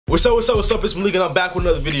What's up, it's Malik and I'm back with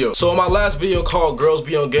another video. So in my last video called Girls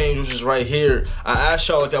Be On Games, which is right here, I asked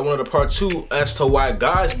y'all if y'all wanted a part 2 as to why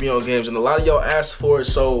guys be on games, and a lot of y'all asked for it,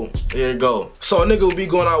 so here you go. So a nigga will be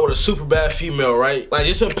going out with a super bad female, right? Like,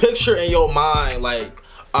 just a picture in your mind, like,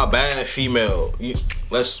 a bad female.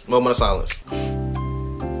 Moment of silence.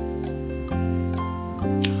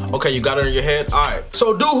 Okay, you got it in your head? Alright.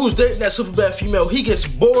 So dude who's dating that super bad female, he gets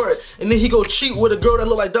bored and then he go cheat with a girl that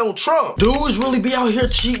look like Donald Trump. Dudes really be out here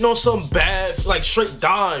cheating on some bad, like, straight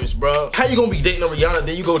dimes, bro. How you gonna be dating a Rihanna,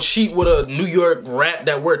 then you go cheat with a New York rat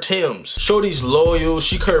that wear Timbs? Shorty's loyal,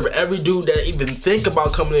 she curb every dude that even think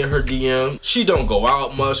about coming in her DM. She don't go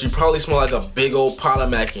out much, she probably smell like a big old pot of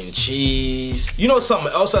mac and cheese. You know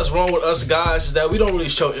something else that's wrong with us guys is that we don't really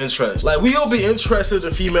show interest. Like, we'll be interested in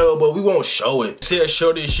a female, but we won't show it. See a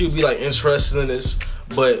shorty, she'll be like interested in this,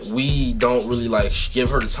 but we don't really like give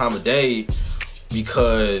her the time of day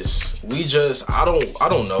because we just, I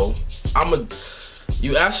don't know.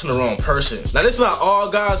 You asking the wrong person. Now, it's not all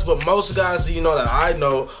guys, but most guys, you know, that I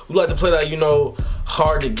know, we like to play that, you know,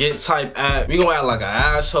 hard to get type act. We gonna act like an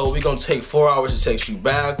asshole. We gonna take 4 hours to text you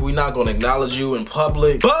back. We not gonna acknowledge you in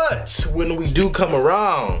public. But when we do come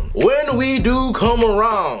around,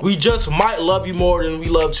 we just might love you more than we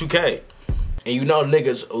love 2K. And you know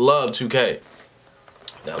niggas love 2K.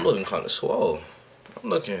 Yeah, I'm looking kind of swole. I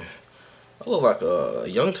look like a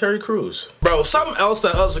young Terry Crews. Bro, something else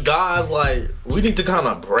that us guys, like, we need to kind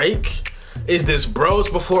of break is this bros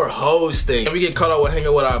before hoes thing. We get caught up with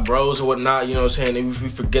hanging with our bros or whatnot, you know what I'm saying? And we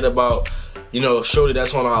forget about, you know, shorty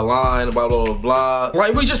that's on our line, about blah, blah, blah.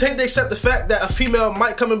 Like, we just hate to accept the fact that a female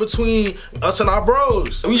might come in between us and our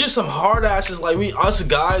bros. We just some hard asses, like, us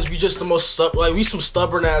guys, we just the most, we some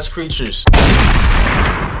stubborn ass creatures.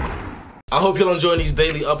 I hope y'all enjoying these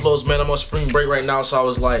daily uploads, man. I'm on spring break right now, so I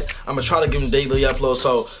was like, I'm gonna try to give them daily uploads.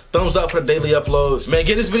 So thumbs up for the daily uploads. Man,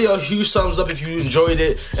 give this video a huge thumbs up if you enjoyed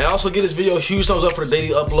it. And also give this video a huge thumbs up for the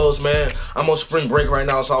daily uploads, man. I'm on spring break right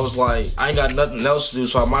now, so I was like, I ain't got nothing else to do,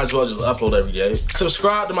 so I might as well just upload every day.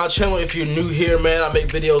 Subscribe to my channel if you're new here, man. I make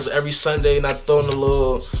videos every Sunday, and I throw in a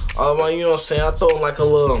little, you know what I'm saying? I throw in like a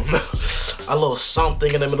little, a little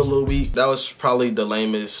something in the middle of the week. That was probably the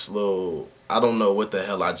lamest little, I don't know what the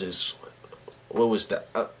hell I just, what was that?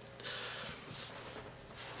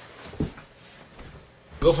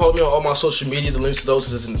 Go follow me on all my social media. The links to those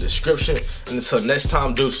is in the description. And until next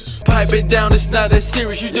time, deuces. Pipe it down, it's not that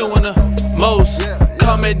serious. You doing the most.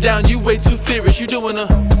 Calm it down, you way too furious. You doing the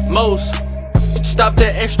most. Stop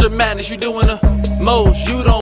that extra madness. You doing the most. You don't.